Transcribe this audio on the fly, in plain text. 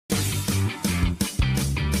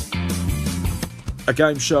a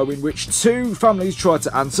game show in which two families try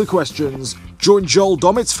to answer questions. Join Joel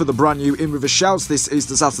Dommett for the brand new In River Shouts this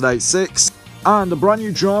Easter Saturday at 6. And a brand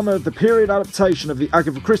new drama, the period adaptation of the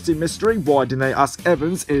Agatha Christie mystery Why Didn't They Ask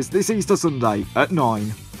Evans, is this Easter Sunday at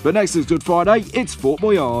 9. But next is Good Friday, it's Fort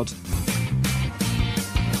Boyard.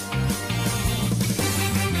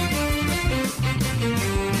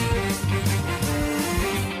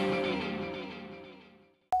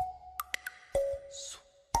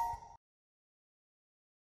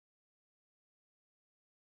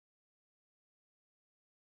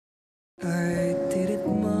 I did it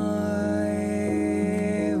my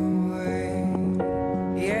way.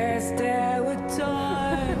 Yes, there were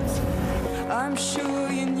times I'm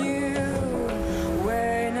sure you knew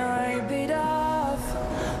when I bit off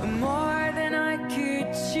more than I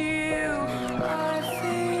could chew. I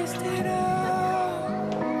faced it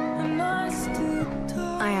all and I stood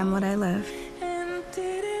tall. I am what I live. And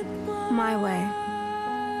did it My way.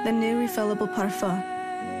 The new refillable parfum.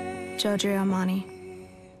 Giorgio Armani.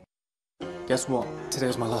 Guess what? Today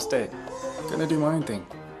was my last day. Gonna do my own thing.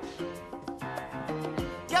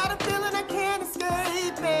 Got a feeling I can't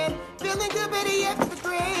escape it. Feeling good, but yet the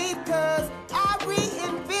grave. Cause I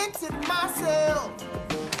reinvented myself.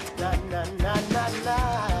 Na na na na na.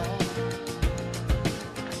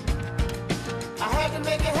 I had to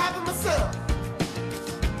make it happen myself.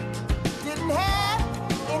 Didn't have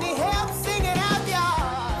any help singing out,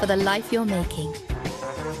 y'all. For the life you're making,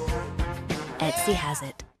 Etsy has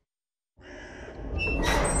it.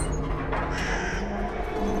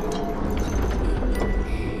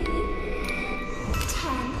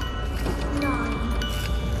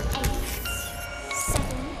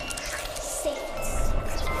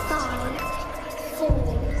 4, 3,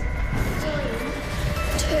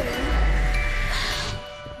 2,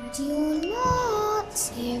 and you're not,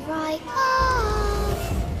 here I come.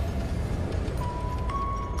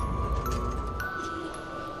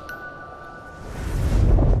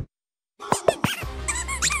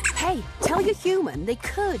 Hey, tell your human they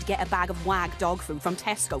could get a bag of Wag dog food from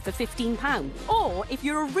Tesco for £15. Or, if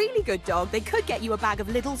you're a really good dog, they could get you a bag of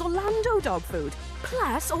Lidl's Orlando dog food.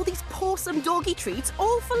 Plus, all these pawsome doggy treats,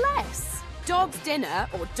 all for less. Dog's dinner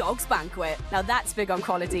or dog's banquet. Now that's big on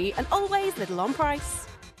quality and always little on price.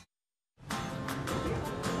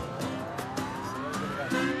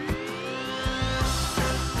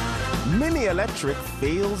 Mini Electric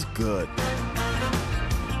feels good.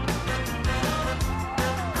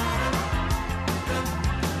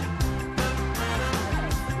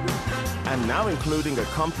 And now including a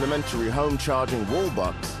complimentary home charging wall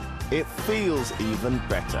box, it feels even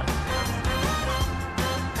better.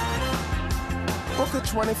 Book a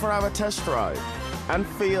 24-hour test drive and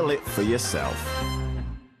feel it for yourself.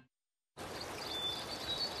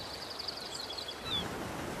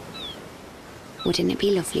 Wouldn't it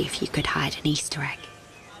be lovely if you could hide an Easter egg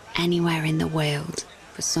anywhere in the world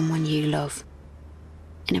for someone you love,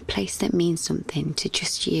 in a place that means something to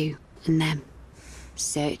just you and them?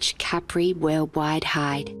 Search Capri Worldwide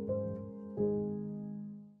Hide.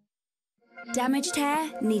 Damaged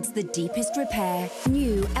hair needs the deepest repair.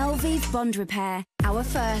 New Elvive Bond Repair. Our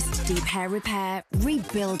first deep hair repair,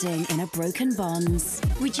 rebuilding in a broken bonds.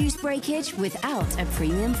 Reduce breakage without a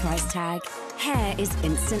premium price tag. Hair is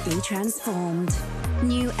instantly transformed.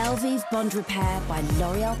 New Elvive Bond Repair by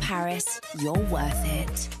L'Oréal Paris. You're worth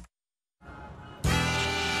it.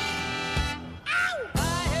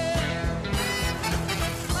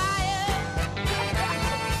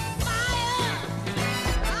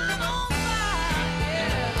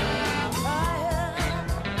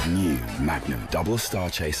 New Magnum Double Star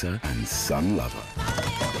Chaser and Sun Lover.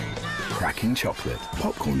 Cracking chocolate,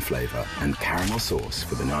 popcorn flavour and caramel sauce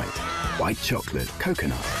for the night. White chocolate,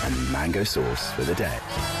 coconut and mango sauce for the day.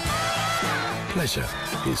 Pleasure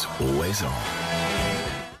is always on.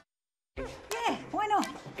 Yeah, why not?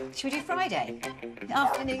 Should we do Friday? The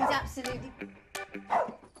afternoon's absolutely...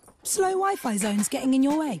 Slow Wi-Fi zones getting in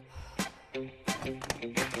your way?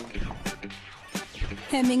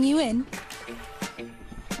 Hemming you in?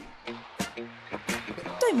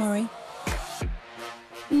 Don't worry.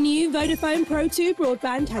 New Vodafone Pro 2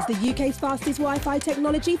 broadband has the UK's fastest Wi-Fi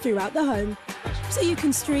technology throughout the home, so you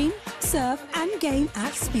can stream, surf and game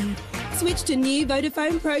at speed. Switch to new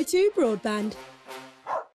Vodafone Pro 2 broadband.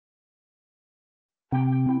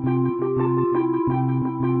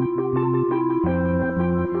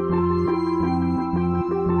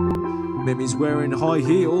 Mimi's wearing high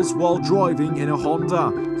heels while driving in a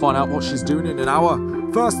Honda. Find out what she's doing in an hour.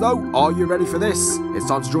 First though, are you ready for this? It's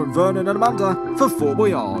time to join Vernon and Amanda for Fort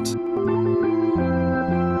Boyard.